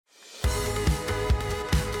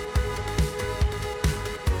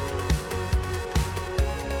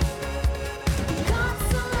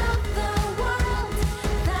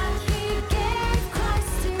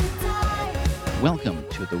Welcome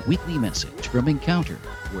to the weekly message from Encounter,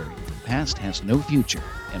 where your past has no future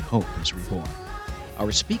and hope is reborn.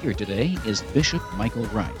 Our speaker today is Bishop Michael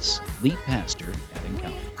Rice, lead pastor at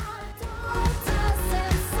Encounter.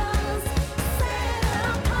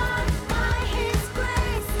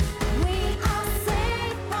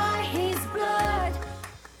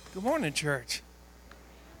 Good morning, church.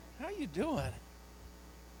 How you doing?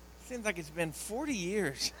 Seems like it's been 40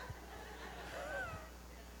 years.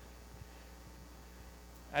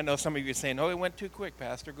 I know some of you are saying, "Oh, it went too quick,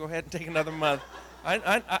 Pastor. Go ahead and take another month."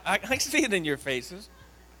 I see it in your faces.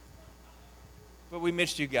 But we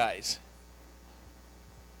missed you guys.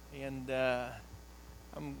 And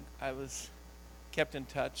I was kept in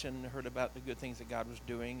touch and heard about the good things that God was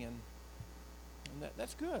doing, and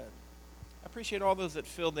that's good. I appreciate all those that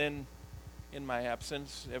filled in my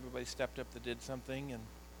absence. Everybody stepped up that did something, and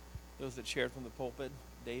those that shared from the pulpit,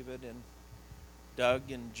 David and Doug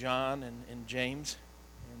and John and James.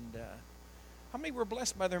 And how many were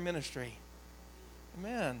blessed by their ministry?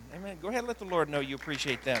 Amen. Amen. Go ahead and let the Lord know you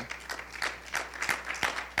appreciate them.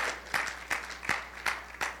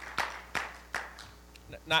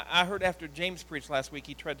 Now, I heard after James preached last week,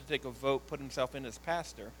 he tried to take a vote, put himself in as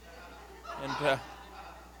pastor. And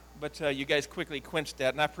but you guys quickly quenched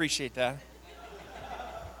that, and I appreciate that.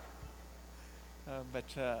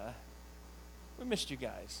 But we missed you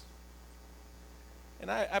guys. And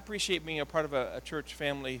I appreciate being a part of a church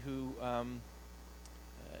family who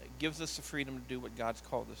gives us the freedom to do what God's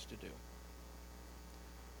called us to do.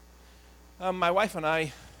 My wife and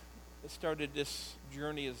I started this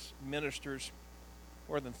journey as ministers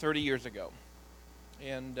more than 30 years ago.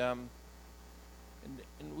 And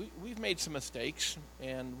we've made some mistakes,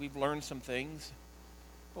 and we've learned some things.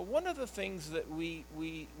 But one of the things that we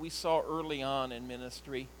saw early on in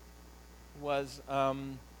ministry was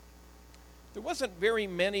there wasn't very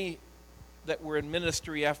many that were in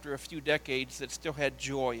ministry after a few decades that still had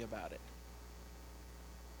joy about it.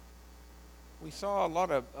 We saw a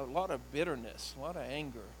lot of bitterness, a lot of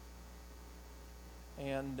anger,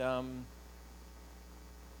 and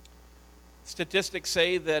statistics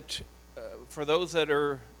say that for those that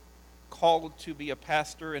are called to be a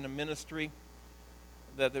pastor in a ministry,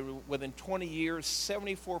 that within 20 years,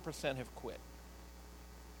 74% have quit.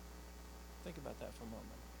 Think about that for a moment.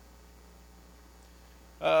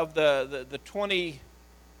 Of the 26%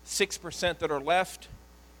 that are left,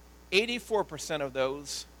 84% of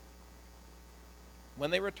those,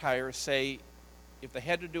 when they retire, say if they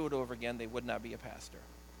had to do it over again, they would not be a pastor.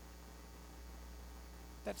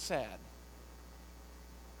 That's sad.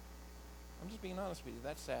 I'm just being honest with you.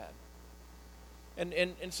 That's sad.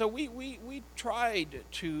 And so we tried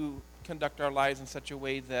to conduct our lives in such a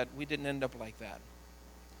way that we didn't end up like that.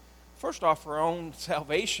 First off, for our own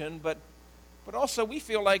salvation, but also we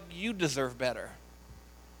feel like you deserve better.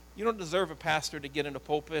 You don't deserve a pastor to get in a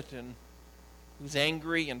pulpit and who's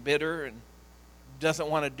angry and bitter and doesn't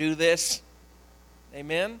want to do this.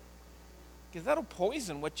 Amen? Because that'll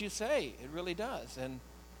poison what you say. It really does. And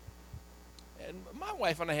my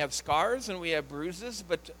wife and I have scars and we have bruises,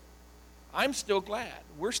 but I'm still glad.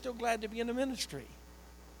 We're still glad to be in the ministry.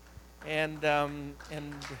 And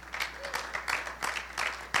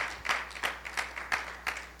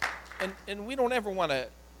we don't ever want to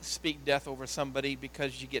speak death over somebody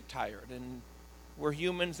because you get tired. And we're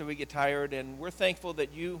humans and we get tired, and we're thankful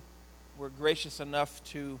that you were gracious enough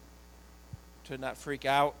to not freak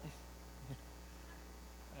out.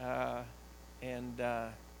 Turn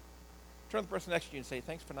to the person next to you and say,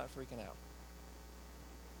 "Thanks for not freaking out."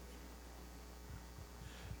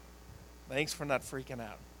 Thanks for not freaking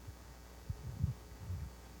out.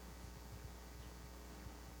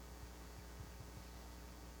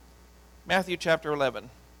 Matthew chapter 11.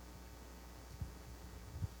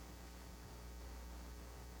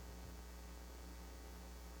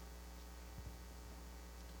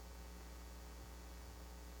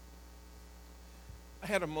 I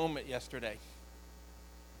had a moment yesterday.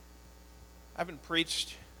 I haven't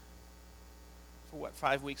preached for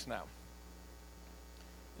 5 weeks now.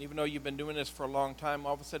 And even though you've been doing this for a long time,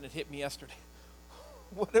 all of a sudden it hit me yesterday.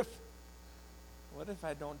 What if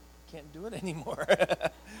I can't do it anymore?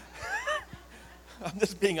 I'm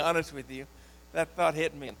just being honest with you. That thought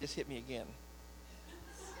hit me. It just hit me again.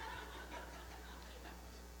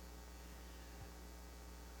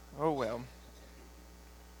 Oh, well.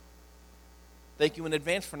 Thank you in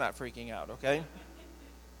advance for not freaking out, okay?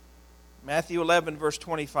 Matthew 11, verse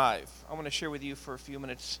 25. I want to share with you for a few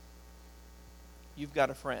minutes. You've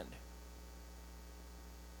got a friend.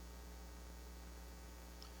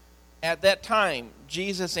 At that time,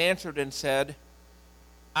 Jesus answered and said,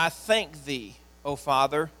 I thank thee, O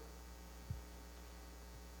Father,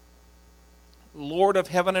 Lord of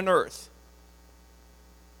heaven and earth,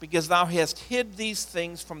 because thou hast hid these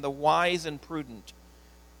things from the wise and prudent,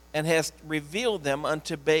 and hast revealed them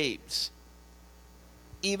unto babes.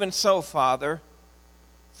 Even so, Father,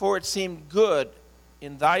 for it seemed good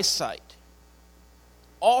in thy sight.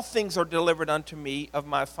 All things are delivered unto me of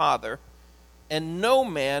my Father, and no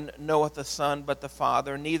man knoweth the Son but the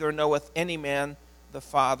Father, neither knoweth any man the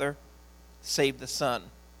Father save the Son,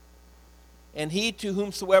 and he to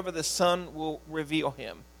whomsoever the Son will reveal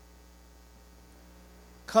him.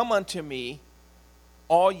 Come unto me,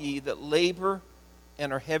 all ye that labor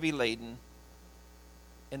and are heavy laden,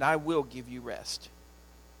 and I will give you rest.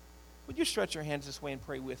 Would you stretch your hands this way and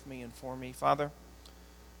pray with me and for me? Father,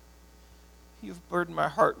 you've burdened my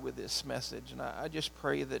heart with this message, and I just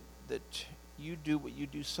pray that you do what you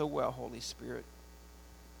do so well, Holy Spirit.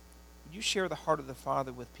 Would you share the heart of the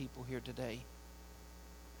Father with people here today?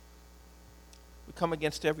 We come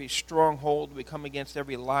against every stronghold. We come against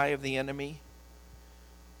every lie of the enemy.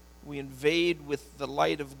 We invade with the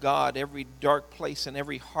light of God every dark place and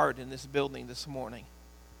every heart in this building this morning.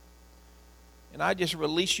 And I just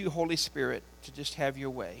release you, Holy Spirit, to just have your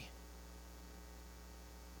way.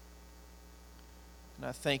 And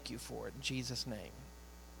I thank you for it in Jesus' name.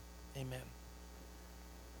 Amen.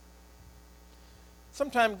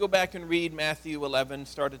 Sometime go back and read Matthew 11,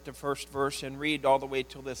 start at the first verse, and read all the way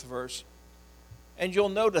till this verse. And you'll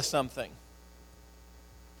notice something.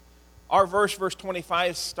 Our verse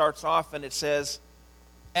 25, starts off and it says,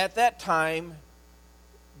 "At that time,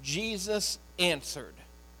 Jesus answered."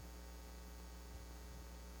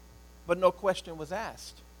 But no question was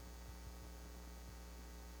asked.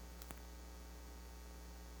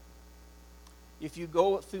 If you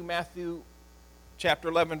go through Matthew chapter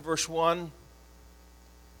 11, verse 1,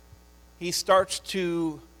 he starts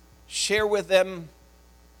to share with them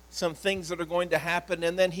some things that are going to happen,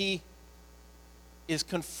 and then he is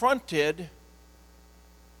confronted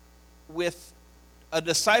with a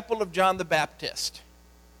disciple of John the Baptist.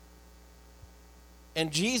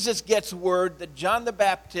 And Jesus gets word that John the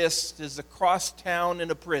Baptist is across town in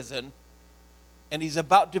a prison, and he's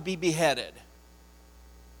about to be beheaded.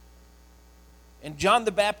 And John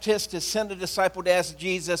the Baptist has sent a disciple to ask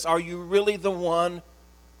Jesus, "Are you really the one,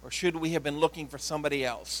 or should we have been looking for somebody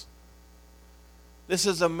else?" This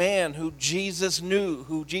is a man who Jesus knew,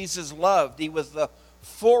 who Jesus loved. He was the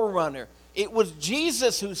forerunner. It was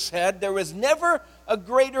Jesus who said, "There was never a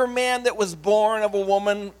greater man that was born of a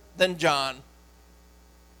woman than John."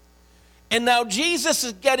 And now Jesus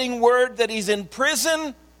is getting word that he's in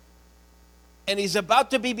prison, and he's about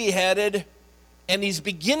to be beheaded, and he's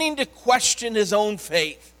beginning to question his own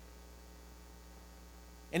faith.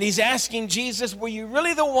 And he's asking Jesus, "Were you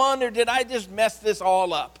really the one, or did I just mess this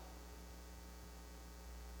all up?"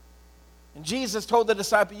 And Jesus told the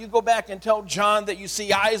disciple, "You go back and tell John that you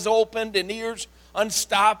see eyes opened and ears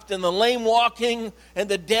unstopped, and the lame walking, and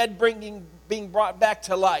the dead being brought back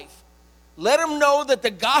to life. Let him know that the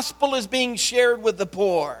gospel is being shared with the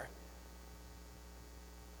poor."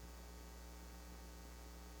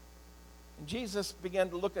 And Jesus began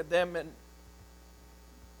to look at them, and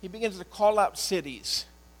he begins to call out cities.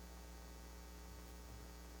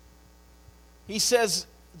 He says,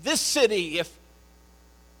 "This city,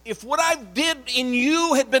 if what I did in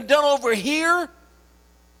you had been done over here,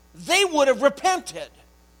 they would have repented."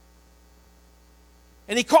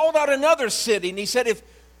 And he called out another city, and he said, "If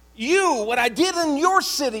what I did in your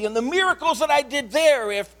city and the miracles that I did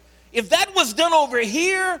there, if that was done over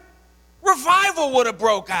here, revival would have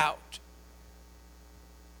broke out."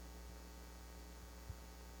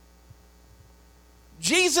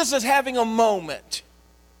 Jesus is having a moment,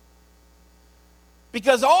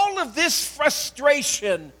 because all of this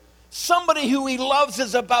frustration, somebody who he loves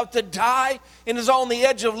is about to die and is on the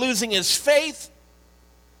edge of losing his faith.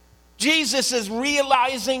 Jesus is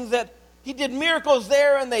realizing that he did miracles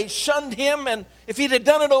there and they shunned him, and if he'd have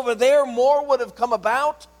done it over there, more would have come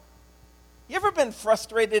about. You ever been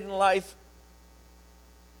frustrated in life?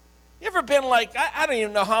 You ever been like, I don't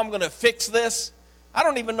even know how I'm going to fix this. I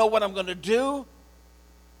don't even know what I'm going to do.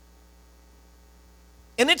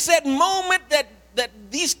 And it's that moment that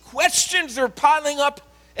these questions are piling up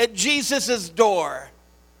at Jesus' door.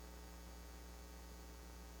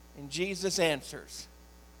 And Jesus answers.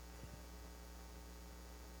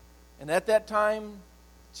 And at that time,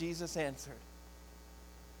 Jesus answered.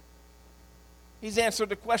 He's answered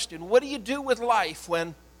the question, what do you do with life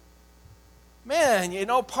when, man,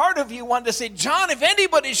 part of you wanted to say, "John, if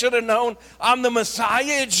anybody should have known I'm the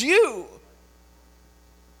Messiah, it's you.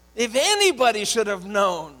 If anybody should have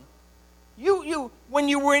known When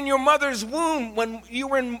you were in your mother's womb, when you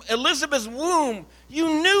were in Elizabeth's womb,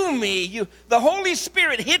 you knew me. The Holy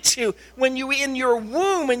Spirit hit you when you were in your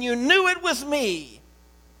womb and you knew it was me.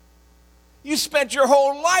 You spent your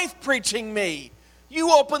whole life preaching me.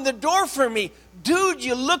 You opened the door for me. Dude,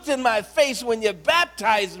 you looked in my face when you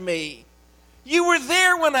baptized me. You were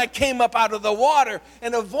there when I came up out of the water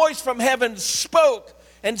and a voice from heaven spoke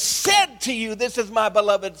and said to you, "This is my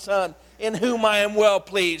beloved Son, in whom I am well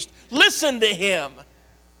pleased." Listen to him.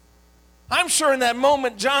 I'm sure in that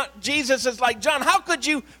moment, Jesus is like, "John, how could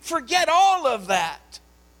you forget all of that?"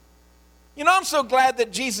 You know, I'm so glad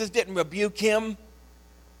that Jesus didn't rebuke him.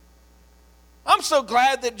 I'm so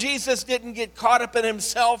glad that Jesus didn't get caught up in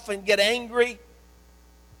himself and get angry.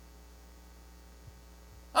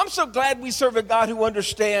 I'm so glad we serve a God who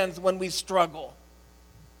understands when we struggle.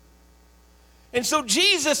 And so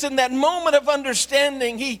Jesus, in that moment of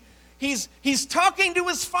understanding, he's talking to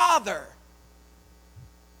his Father.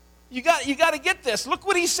 You got to get this. Look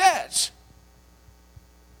what he says.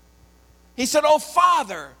 He said, "Oh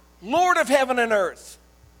Father, Lord of heaven and earth."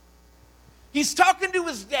 He's talking to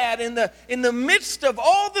his dad in the midst of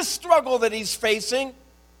all the struggle that he's facing,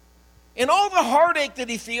 and all the heartache that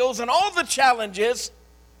he feels, and all the challenges.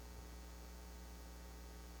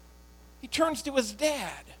 He turns to his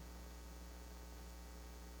dad.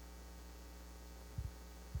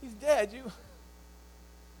 He's, "Dad,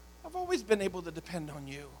 I've always been able to depend on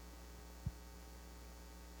you.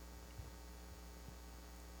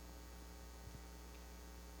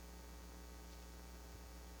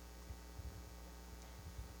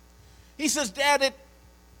 He says, "Dad,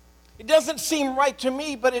 it doesn't seem right to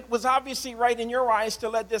me, but it was obviously right in your eyes to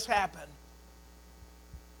let this happen."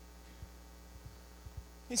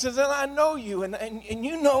 He says, "And I know you, and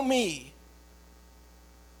you know me.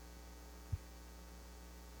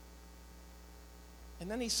 And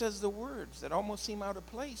then he says the words that almost seem out of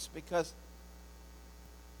place, because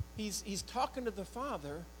he's talking to the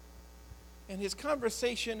Father, and his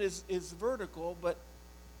conversation is vertical, but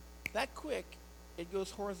that quick, it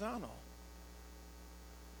goes horizontal.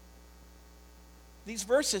 These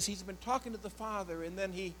verses, he's been talking to the Father, and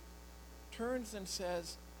then he turns and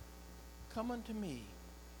says, "Come unto me,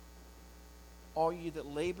 all ye that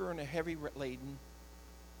labor and are heavy laden,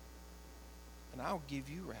 and I'll give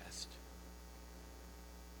you rest."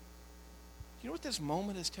 You know what this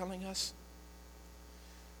moment is telling us?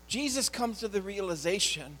 Jesus comes to the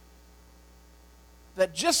realization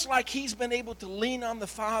that just like he's been able to lean on the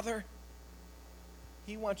Father,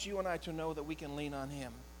 he wants you and I to know that we can lean on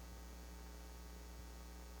him.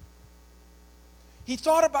 He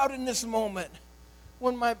thought about in this moment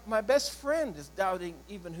when my best friend is doubting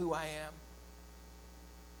even who I am.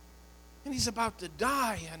 And he's about to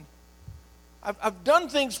die, and I've done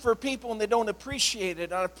things for people and they don't appreciate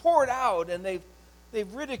it. And I've poured out and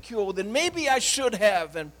they've ridiculed, and maybe I should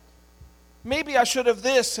have, and maybe I should have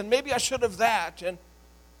this, and maybe I should have that.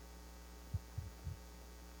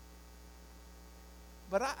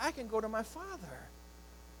 But I can go to my Father,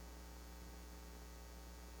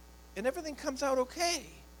 and everything comes out okay.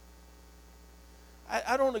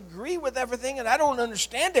 I don't agree with everything, and I don't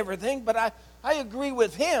understand everything, but I agree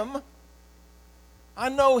with him. I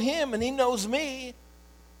know him, and he knows me.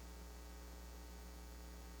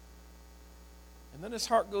 And then his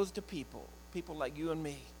heart goes to people like you and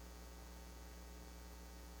me.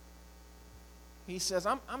 He says,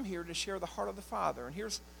 I'm here to share the heart of the Father, and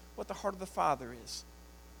here's what the heart of the Father is.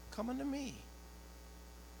 Come unto me.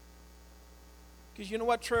 Because you know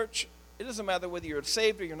what, church? It doesn't matter whether you're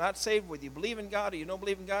saved or you're not saved, whether you believe in God or you don't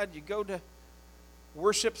believe in God, you go to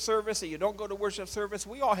worship service or you don't go to worship service.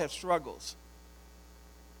 We all have struggles.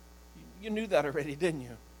 You knew that already, didn't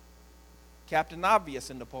you? Captain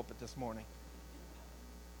Obvious in the pulpit this morning.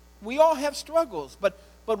 We all have struggles, but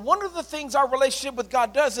one of the things our relationship with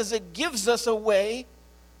God does is it gives us a way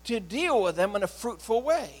to deal with them in a fruitful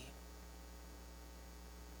way.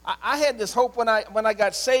 I had this hope when I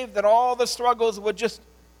got saved that all the struggles would just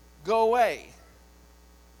go away.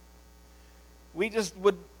 We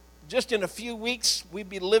just in a few weeks, we'd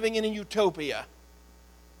be living in a utopia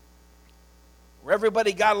where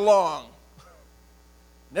everybody got along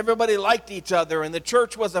and everybody liked each other, and the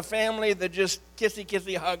church was a family that just kissy,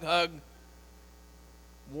 kissy, hug, hug,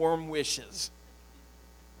 warm wishes.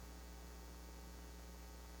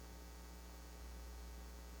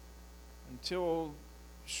 Until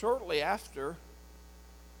shortly after,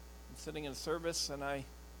 I'm sitting in service and I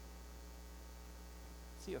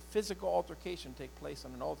see a physical altercation take place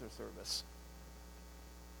on an altar service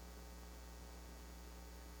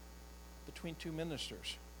between two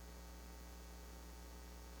ministers.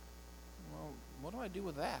 Well, what do I do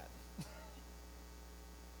with that?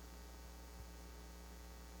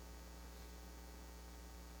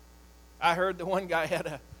 I heard the one guy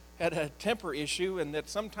had a temper issue, and that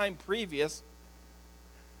sometime previous,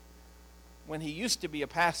 when he used to be a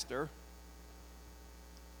pastor,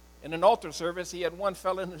 in an altar service, he had one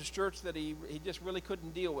fellow in his church that he just really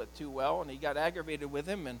couldn't deal with too well, and he got aggravated with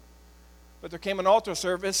him. But there came an altar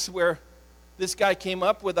service where this guy came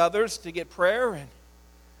up with others to get prayer, and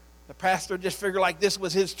the pastor just figured like this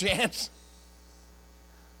was his chance.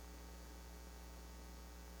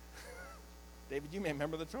 David, you may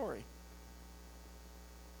remember the story.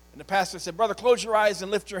 And the pastor said, "Brother, close your eyes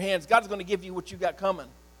and lift your hands. God's going to give you what you got coming."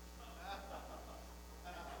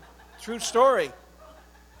 True story.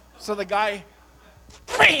 So the guy,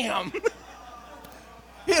 bam,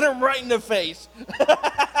 hit him right in the face.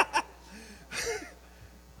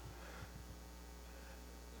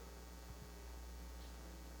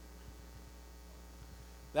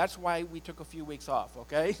 That's why we took a few weeks off,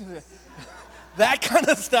 okay? That kind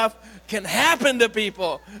of stuff can happen to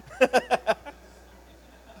people.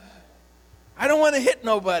 I don't want to hit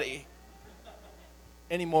nobody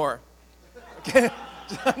anymore. Okay?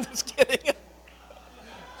 I'm just kidding.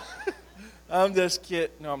 I'm just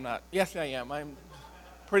kidding. No, I'm not. Yes, I am. I'm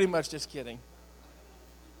pretty much just kidding.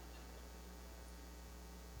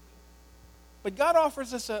 But God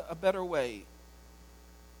offers us a better way.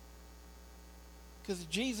 Because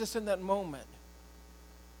Jesus in that moment,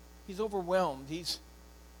 he's overwhelmed. He's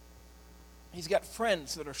got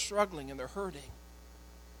friends that are struggling and they're hurting.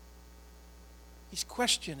 He's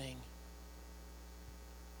questioning.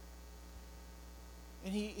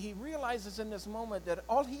 And he realizes in this moment that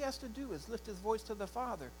all he has to do is lift his voice to the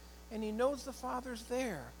Father. And he knows the Father's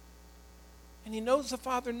there. And he knows the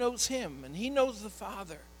Father knows him. And he knows the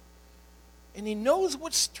Father. And he knows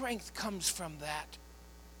what strength comes from that.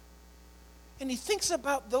 And he thinks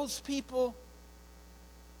about those people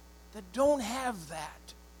that don't have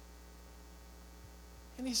that.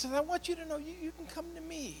 And he says, I want you to know you can come to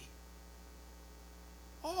me.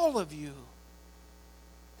 All of you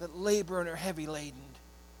that labor and are heavy laden.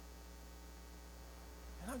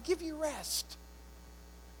 And I'll give you rest.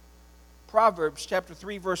 Proverbs chapter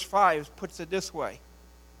 3 verse 5 puts it this way.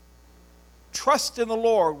 Trust in the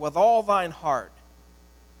Lord with all thine heart,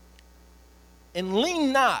 and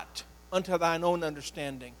lean not unto thine own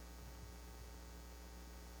understanding.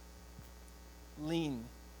 Lean.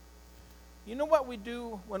 You know what we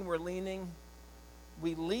do when we're leaning?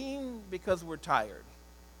 We lean because we're tired.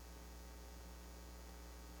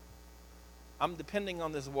 I'm depending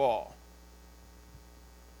on this wall.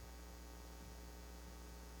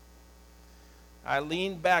 I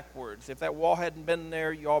lean backwards. If that wall hadn't been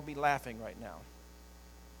there, you all be laughing right now.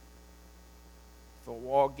 If the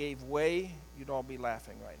wall gave way, you'd all be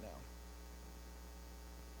laughing right now.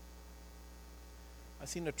 I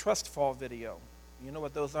seen a trust fall video. You know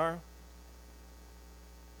what those are?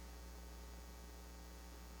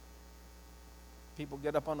 People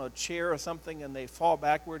get up on a chair or something and they fall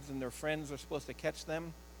backwards and their friends are supposed to catch them.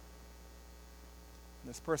 And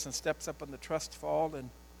this person steps up on the trust fall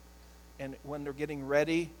and when they're getting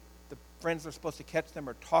ready, the friends are supposed to catch them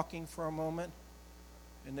are talking for a moment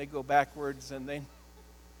and they go backwards and they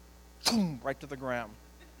boom, right to the ground.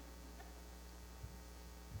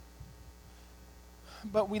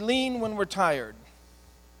 But we lean when we're tired,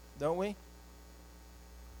 don't we?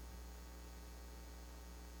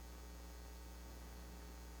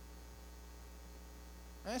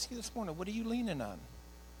 I ask you this morning, what are you leaning on?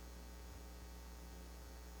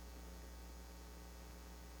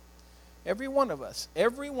 Every one of us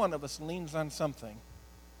leans on something.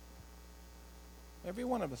 Every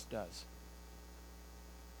one of us does.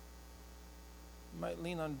 You might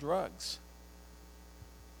lean on drugs.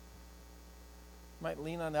 You might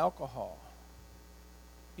lean on alcohol.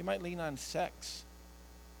 You might lean on sex.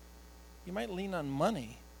 You might lean on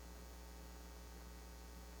money.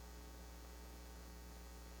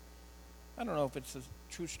 I don't know if it's a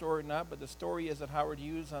true story or not, but the story is that Howard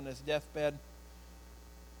Hughes on his deathbed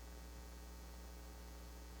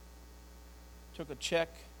took a check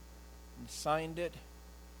and signed it,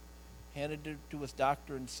 handed it to his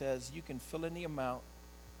doctor and says, you can fill in the amount,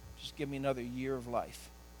 just give me another year of life.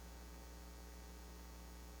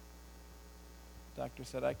 The doctor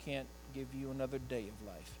said, I can't give you another day of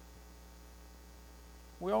life.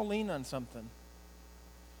 We all lean on something.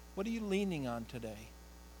 What are you leaning on today?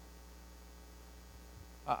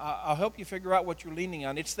 I'll help you figure out what you're leaning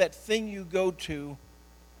on. It's that thing you go to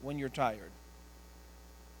when you're tired.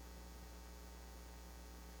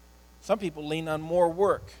 Some people lean on more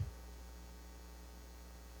work.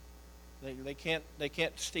 They can't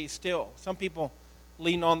stay still. Some people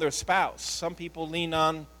lean on their spouse. Some people lean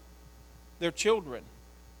on their children.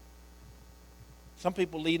 Some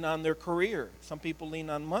people lean on their career. Some people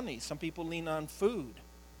lean on money. Some people lean on food.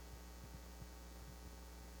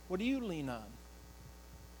 What do you lean on?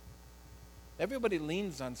 Everybody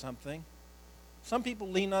leans on something. Some people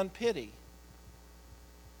lean on pity.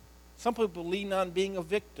 Some people lean on being a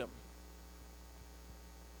victim.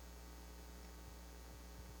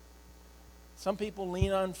 Some people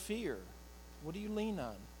lean on fear. What do you lean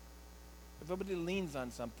on? Everybody leans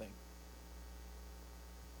on something.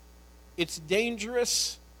 It's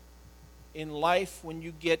dangerous in life when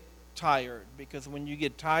you get tired, because when you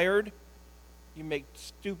get tired, you make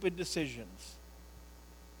stupid decisions.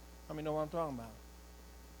 How many know what I'm talking about?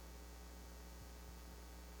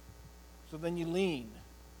 So then you lean.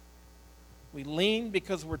 We lean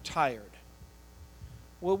because we're tired.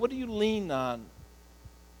 Well, what do you lean on?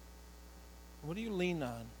 What do you lean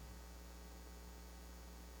on?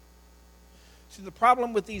 See, the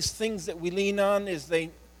problem with these things that we lean on is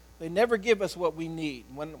they never give us what we need.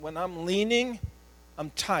 When I'm leaning,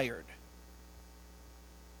 I'm tired.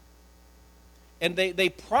 And they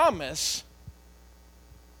promise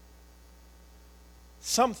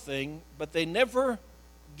something, but they never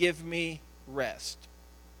give me rest.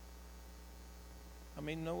 I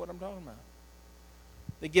mean, you know what I'm talking about.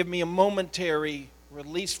 They give me a momentary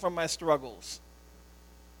release from my struggles.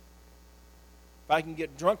 If I can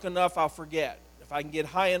get drunk enough, I'll forget. If I can get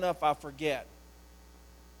high enough, I'll forget.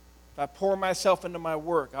 If I pour myself into my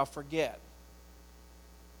work, I'll forget.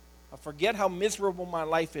 I'll forget how miserable my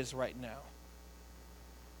life is right now.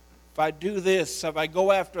 If I do this, if I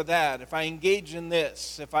go after that, if I engage in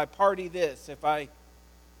this, if I party this, and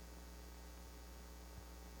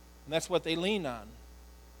that's what they lean on.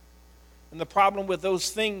 And the problem with those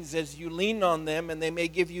things is you lean on them and they may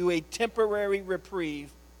give you a temporary reprieve,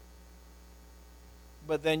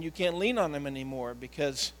 but then you can't lean on them anymore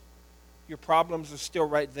because your problems are still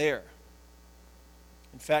right there.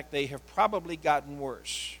 In fact, they have probably gotten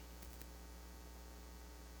worse.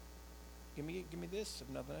 Give me this,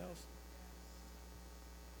 if nothing else.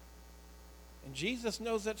 And Jesus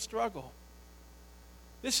knows that struggle.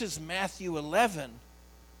 This is Matthew 11.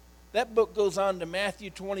 That book goes on to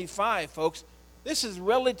Matthew 25, folks. This is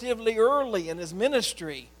relatively early in his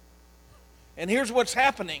ministry. And here's what's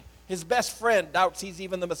happening. His best friend doubts he's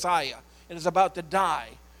even the Messiah and is about to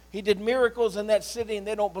die. He did miracles in that city and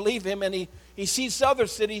they don't believe him, and he sees other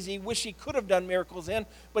cities he wish he could have done miracles in,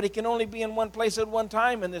 but he can only be in one place at one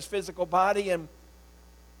time in this physical body, and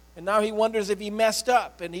now he wonders if he messed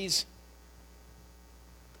up,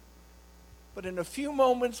 but in a few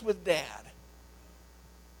moments with Dad,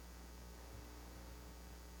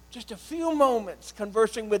 just a few moments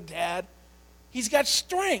conversing with Dad, he's got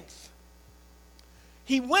strength.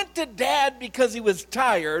 He went to Dad because he was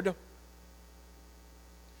tired.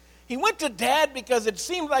 He went to Dad because it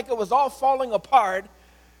seemed like it was all falling apart.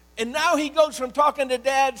 And now he goes from talking to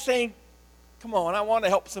Dad saying, come on, I want to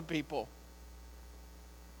help some people.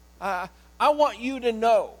 I want you to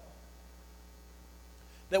know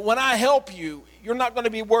that when I help you, you're not going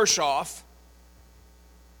to be worse off.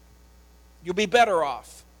 You'll be better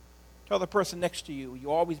off. Tell the person next to you,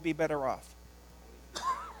 you'll always be better off.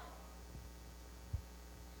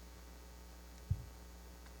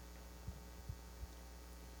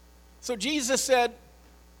 So Jesus said,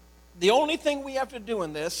 the only thing we have to do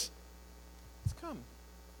in this is come.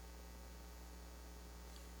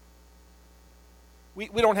 We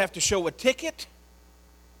don't have to show a ticket.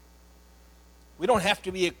 We don't have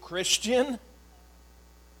to be a Christian.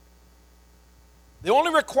 The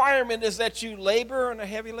only requirement is that you labor and are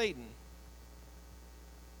heavy laden.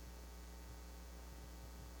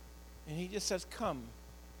 And he just says, come.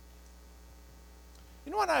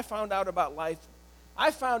 You know what I found out about life? I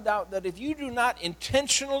found out that if you do not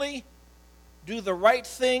intentionally do the right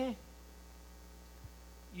thing,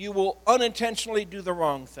 you will unintentionally do the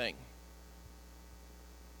wrong thing.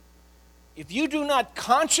 If you do not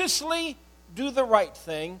consciously do the right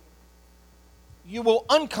thing, you will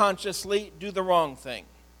unconsciously do the wrong thing.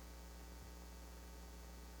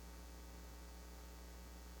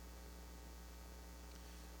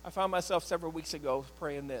 I found myself several weeks ago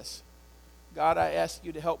praying this. God, I ask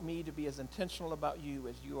you to help me to be as intentional about you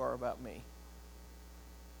as you are about me.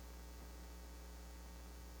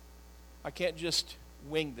 I can't just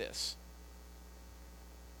wing this.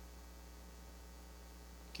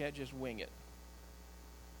 Can't just wing it.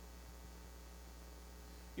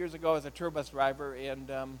 Years ago, I was a tour bus driver and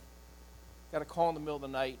got a call in the middle of the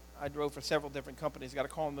night. I drove for several different companies. Got a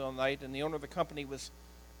call in the middle of the night, and the owner of the company was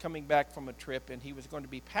coming back from a trip, and he was going to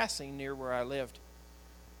be passing near where I lived.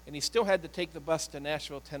 And he still had to take the bus to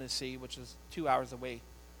Nashville, Tennessee, which is 2 hours away.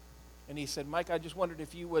 And he said, Mike, I just wondered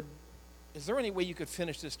if you would is there any way you could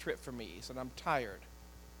finish this trip for me? He said, I'm tired.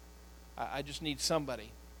 I just need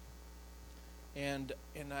somebody. And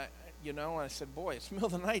I said, boy, it's the middle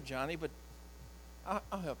of the night, Johnny, but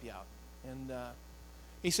I'll help you out. And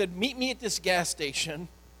he said, meet me at this gas station.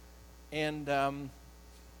 And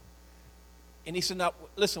he said, now,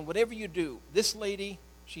 listen, whatever you do, this lady,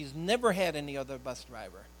 she's never had any other bus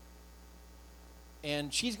driver.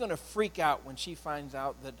 And she's going to freak out when she finds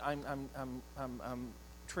out that I'm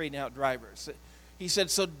trading out drivers. He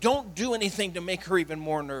said, so don't do anything to make her even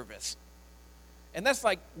more nervous. And that's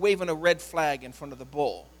like waving a red flag in front of the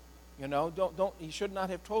bull. Don't. He should not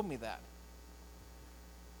have told me that.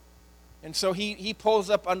 And so he pulls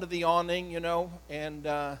up under the awning, and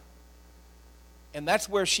that's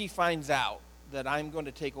where she finds out that I'm going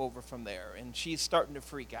to take over from there. And she's starting to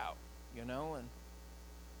freak out, and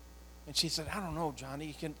she said, I don't know,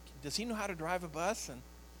 Johnny, does he know how to drive a bus? And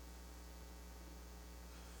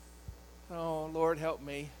oh, Lord, help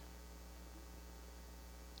me.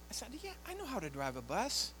 I said, yeah, I know how to drive a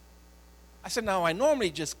bus. I said, now, I normally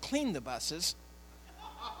just clean the buses.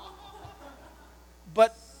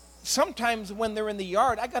 But sometimes when they're in the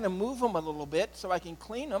yard, I got to move them a little bit so I can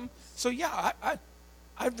clean them. So, yeah,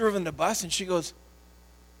 I've driven the bus. And she goes,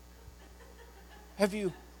 have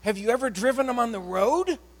you ever driven them on the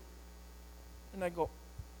road? And I go,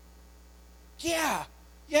 yeah.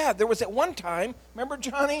 There was at one time, remember,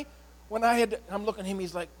 Johnny, when I'm looking at him,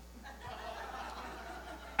 he's like,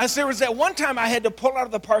 I said, there was that one time I had to pull out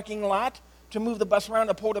of the parking lot to move the bus around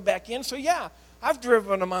and pull it back in. So, yeah, I've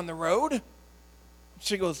driven them on the road.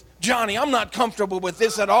 She goes, Johnny, I'm not comfortable with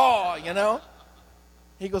this at all,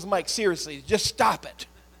 He goes, Mike, seriously, just stop it.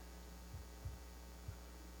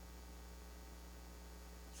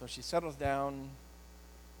 So she settles down,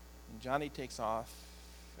 and Johnny takes off,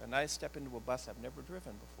 and I step into a bus I've never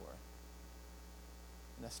driven before.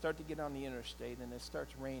 And I start to get on the interstate, and it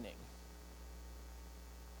starts raining.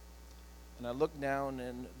 And I look down,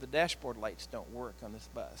 and the dashboard lights don't work on this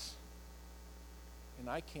bus. And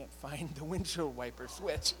I can't find the windshield wiper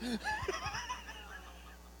switch.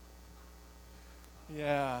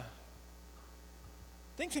 Yeah.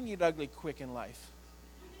 Things can get ugly quick in life.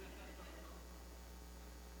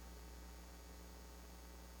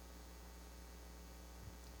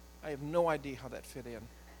 I have no idea how that fit in.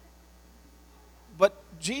 But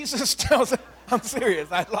Jesus tells us, I'm serious.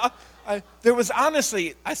 There was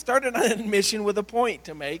honestly, I started on a mission with a point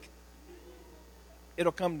to make.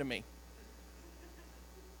 It'll come to me.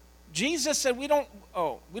 Jesus said we don't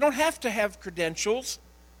have to have credentials.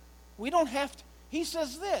 We don't have to. He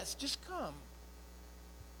says this, just come.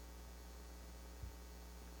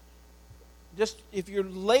 Just if you're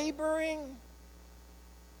laboring,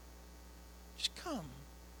 just come.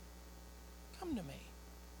 Come to me.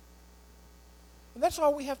 And that's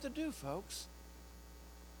all we have to do, folks.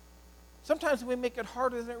 Sometimes we make it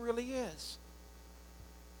harder than it really is.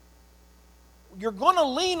 You're going to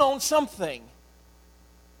lean on something.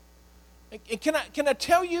 And can I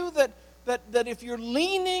tell you that if you're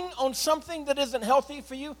leaning on something that isn't healthy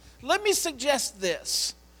for you, let me suggest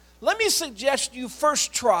this. Let me suggest you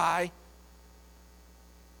first try,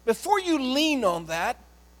 before you lean on that,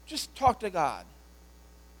 just talk to God.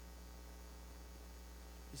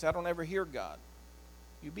 He said, I don't ever hear God.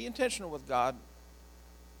 You be intentional with God.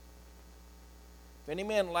 If any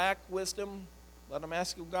man lack wisdom, let him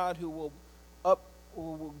ask of God, who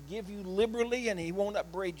will give you liberally, and he won't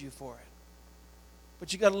upbraid you for it.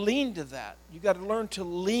 But you got to lean to that. You got to learn to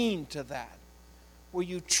lean to that, where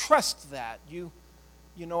you trust that.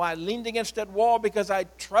 I leaned against that wall because I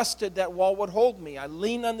trusted that wall would hold me. I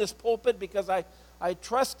leaned on this pulpit because I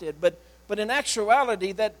trusted. But in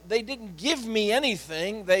actuality, that they didn't give me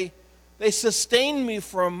anything. They sustained me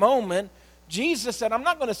for a moment. Jesus said, I'm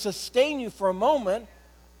not going to sustain you for a moment.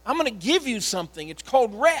 I'm going to give you something. It's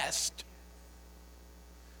called rest.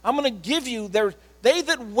 I'm going to give you, they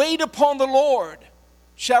that wait upon the Lord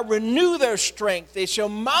shall renew their strength. They shall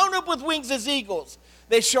mount up with wings as eagles.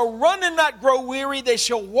 They shall run and not grow weary. They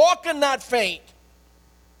shall walk and not faint.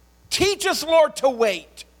 Teach us, Lord, to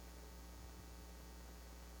wait.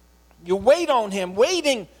 You wait on him.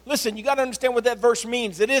 Waiting, listen, you got to understand what that verse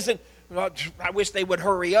means. It isn't, I wish they would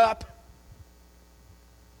hurry up.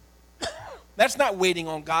 That's not waiting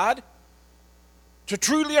on God. To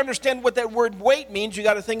truly understand what that word wait means, you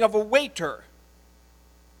got to think of a waiter.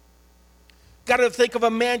 Got to think of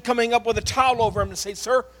a man coming up with a towel over him and say,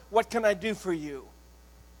 sir, what can I do for you?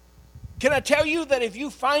 Can I tell you that if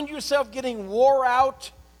you find yourself getting wore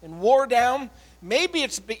out and wore down, maybe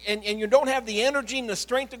it's, and you don't have the energy and the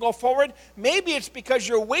strength to go forward, maybe it's because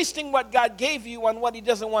you're wasting what God gave you on what he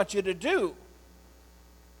doesn't want you to do.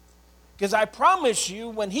 Because I promise you,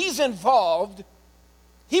 when He's involved,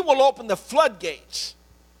 He will open the floodgates.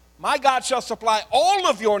 My God shall supply all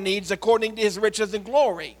of your needs according to His riches and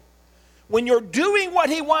glory. When you're doing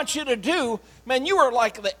what He wants you to do, man, you are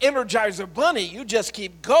like the Energizer Bunny. You just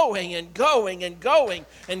keep going and going and going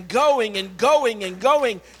and going and going and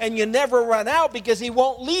going, and you never run out because He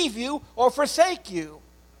won't leave you or forsake you.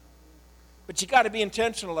 But you got to be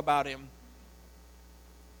intentional about Him.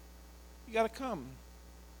 You got to come.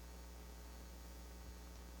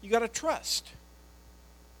 You got to trust.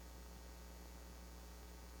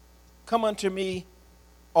 Come unto me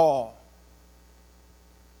all.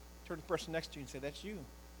 Turn to the person next to you and say, that's you.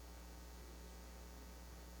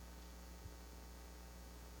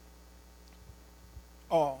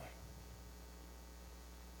 All.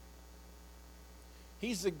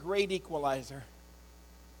 He's the great equalizer.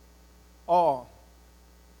 All.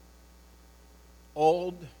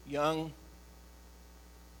 Old, young,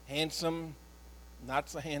 handsome, not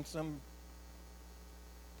so handsome,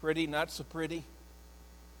 pretty, not so pretty,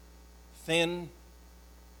 thin,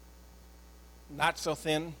 not so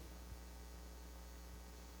thin,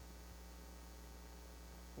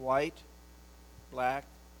 white, black,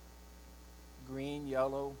 green,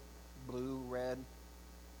 yellow, blue, red,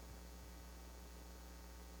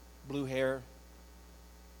 blue hair.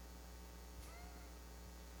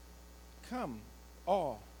 Come,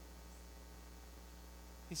 all.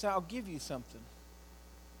 He said, I'll give you something.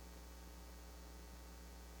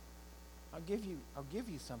 I'll give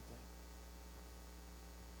you something.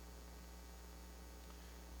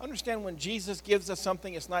 Understand, when Jesus gives us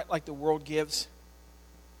something, it's not like the world gives.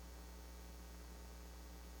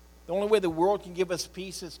 The only way the world can give us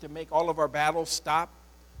peace is to make all of our battles stop.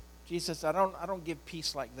 Jesus said, I don't give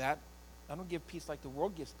peace like that. I don't give peace like the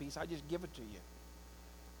world gives peace. I just give it to you.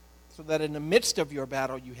 So that in the midst of your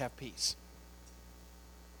battle, you have peace.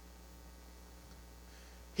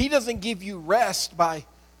 He doesn't give you rest by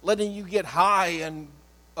letting you get high and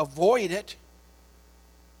avoid it.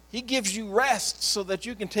 He gives you rest so that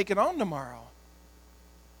you can take it on tomorrow.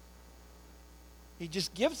 He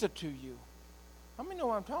just gives it to you. How many know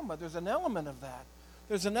what I'm talking about? There's an element of that.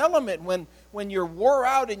 There's an element when you're wore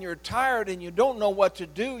out and you're tired and you don't know what to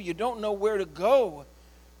do, you don't know where to go,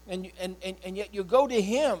 and yet you go to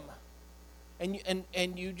Him.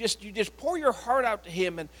 And you just pour your heart out to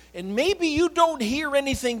Him, and maybe you don't hear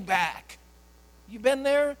anything back. You been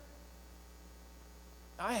there?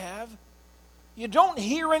 I have. You don't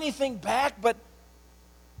hear anything back, but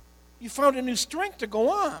you found a new strength to go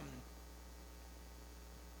on.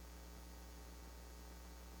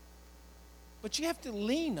 But you have to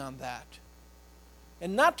lean on that,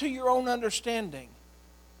 and not to your own understanding.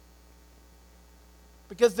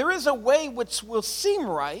 Because there is a way which will seem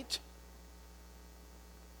right.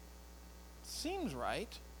 Seems right.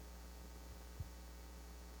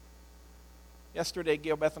 Yesterday,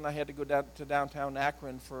 Gail Beth and I had to go down to downtown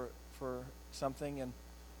Akron for something,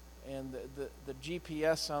 and the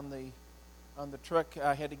GPS on the truck,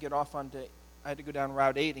 I had to go down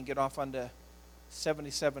Route 8 and get off onto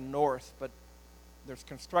 77 North, but there's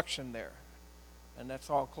construction there, and that's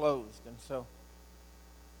all closed. And so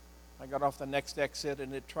I got off the next exit,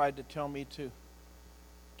 and it tried to tell me to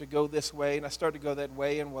go this way, and I started to go that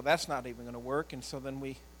way, and well, that's not even going to work. And so then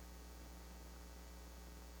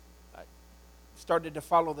I started to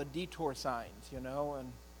follow the detour signs, and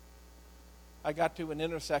I got to an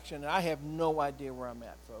intersection, and I have no idea where I'm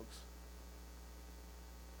at, folks.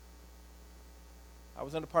 I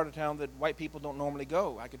was in a part of town that white people don't normally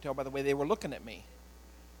go. I could tell by the way they were looking at me.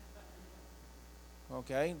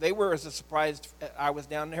 Okay? They were as surprised I was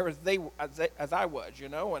down there as I was,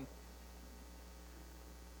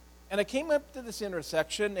 And I came up to this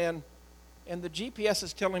intersection, and the GPS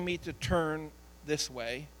is telling me to turn this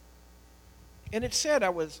way. And it said I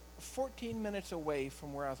was 14 minutes away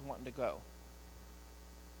from where I was wanting to go.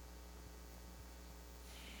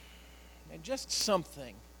 And just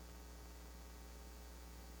something.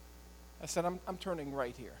 I said, I'm turning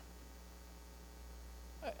right here.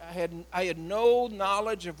 I had no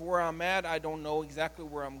knowledge of where I'm at. I don't know exactly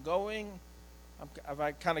where I'm going.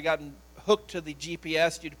 I've kind of gotten hooked to the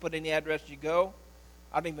GPS. You put in the address, you go.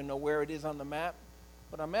 I don't even know where it is on the map.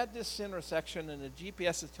 But I'm at this intersection, and the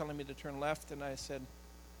GPS is telling me to turn left, and I said,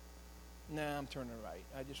 nah, I'm turning right.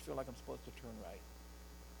 I just feel like I'm supposed to turn right.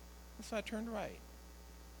 And so I turned right.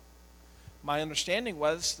 My understanding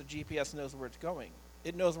was the GPS knows where it's going.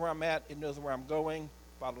 It knows where I'm at. It knows where I'm going.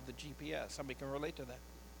 Follow the GPS. Somebody can relate to that.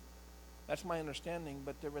 That's my understanding.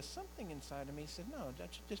 But there was something inside of me that said, no,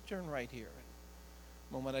 just turn right here.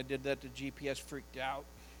 The moment I did that, the GPS freaked out,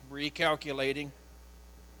 recalculating.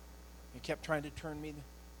 It kept trying to turn me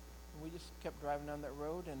we just kept driving down that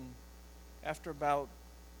road, and after about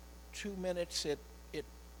 2 minutes, it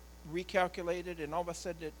recalculated, and all of a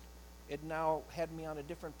sudden, it now had me on a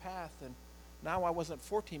different path, and now I wasn't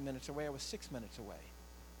 14 minutes away, I was 6 minutes away.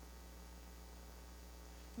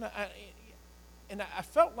 And I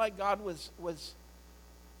felt like God was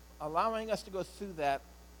allowing us to go through that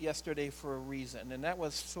yesterday for a reason, and that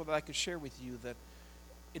was so that I could share with you that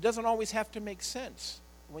it doesn't always have to make sense.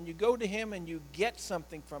 When you go to Him and you get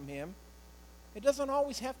something from Him, it doesn't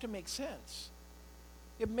always have to make sense.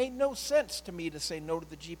 It made no sense to me to say no to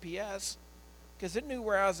the GPS because it knew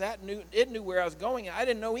where I was at, it knew where I was going, and I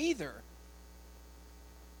didn't know either.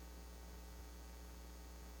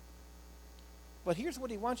 But here's what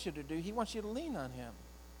He wants you to do. He wants you to lean on Him.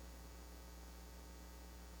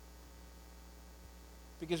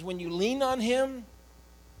 Because when you lean on Him,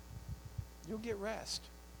 you'll get rest.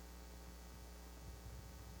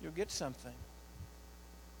 You'll get something.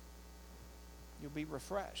 You'll be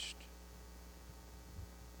refreshed.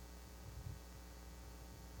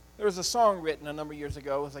 There was a song written a number of years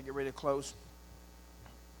ago as I get ready to close.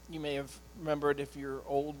 You may have remembered if you're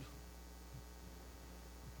old.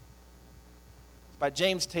 It's by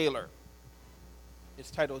James Taylor. It's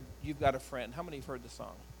titled, You've Got a Friend. How many have heard the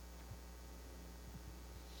song?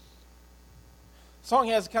 The song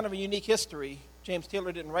has kind of a unique history. James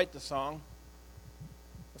Taylor didn't write the song.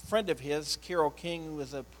 A friend of his, Carole King, who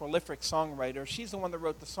is a prolific songwriter, she's the one that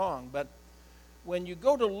wrote the song. But when you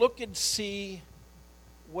go to look and see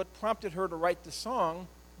what prompted her to write the song,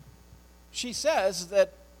 she says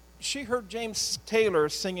that she heard James Taylor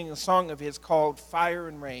singing a song of his called Fire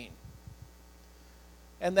and Rain.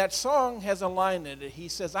 And that song has a line in it. He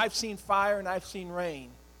says, I've seen fire and I've seen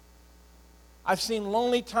rain. I've seen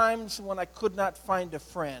lonely times when I could not find a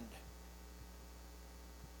friend.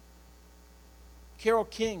 Carole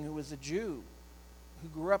King, who was a Jew, who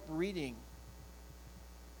grew up reading.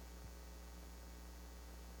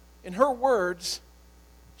 In her words,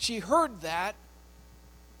 she heard that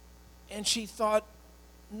and she thought,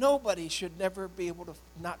 nobody should never be able to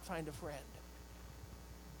not find a friend.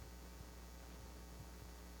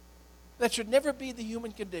 That should never be the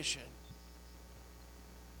human condition.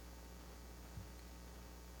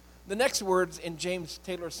 The next words in James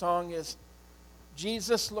Taylor's song is,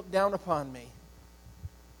 Jesus looked down upon me.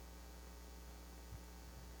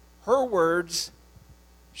 Her words,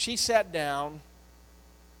 she sat down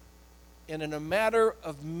and in a matter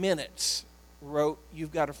of minutes wrote,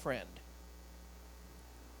 You've Got a Friend.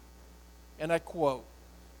 And I quote,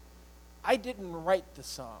 I didn't write the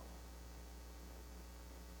song.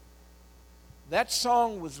 That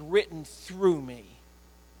song was written through me.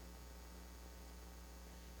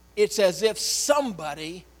 It's as if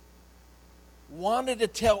somebody wanted to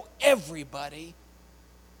tell everybody,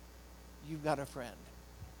 you've got a friend.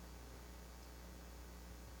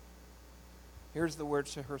 Here's the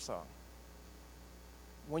words to her song.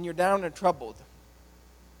 When you're down and troubled,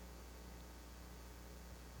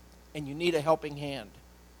 and you need a helping hand,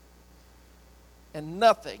 and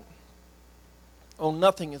nothing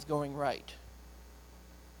is going right,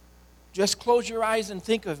 just close your eyes and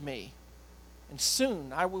think of me, and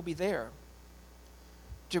soon I will be there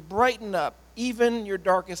to brighten up even your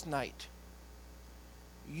darkest night.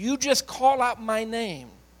 You just call out my name,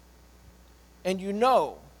 and you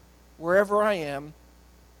know, wherever I am,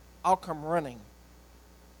 I'll come running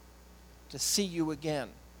to see you again.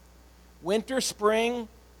 Winter, spring,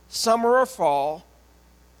 summer, or fall,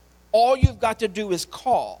 all you've got to do is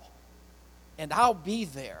call, and I'll be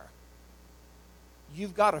there.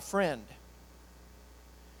 You've got a friend.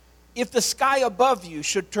 If the sky above you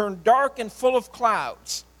should turn dark and full of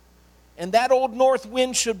clouds, and that old north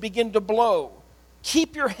wind should begin to blow,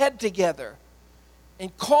 keep your head together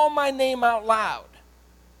and call my name out loud.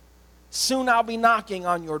 Soon I'll be knocking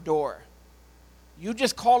on your door. You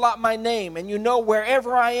just call out my name, and you know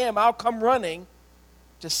wherever I am, I'll come running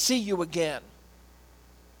to see you again.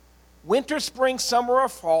 Winter, spring, summer, or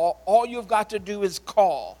fall, all you've got to do is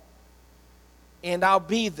call, and I'll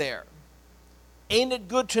be there. Ain't it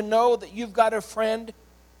good to know that you've got a friend?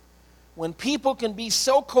 When people can be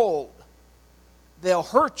so cold, they'll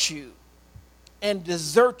hurt you and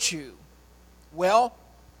desert you. Well,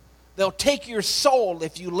 they'll take your soul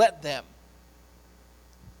if you let them.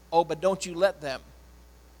 Oh, but don't you let them.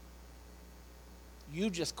 You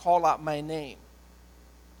just call out my name.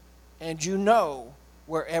 And you know,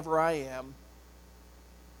 wherever I am,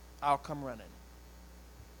 I'll come running.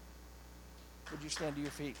 Would you stand to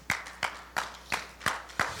your feet?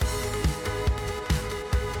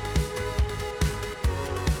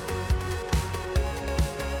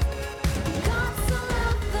 God so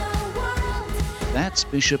loved the world That's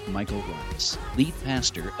Bishop Michael Rice, lead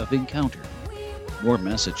pastor of Encounter. More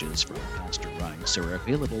messages from Pastor Rice are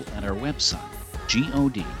available at our website,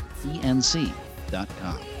 godenc.com.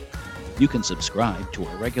 You can subscribe to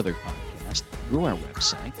our regular podcast through our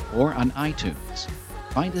website or on iTunes.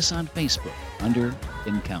 Find us on Facebook under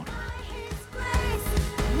Encounter.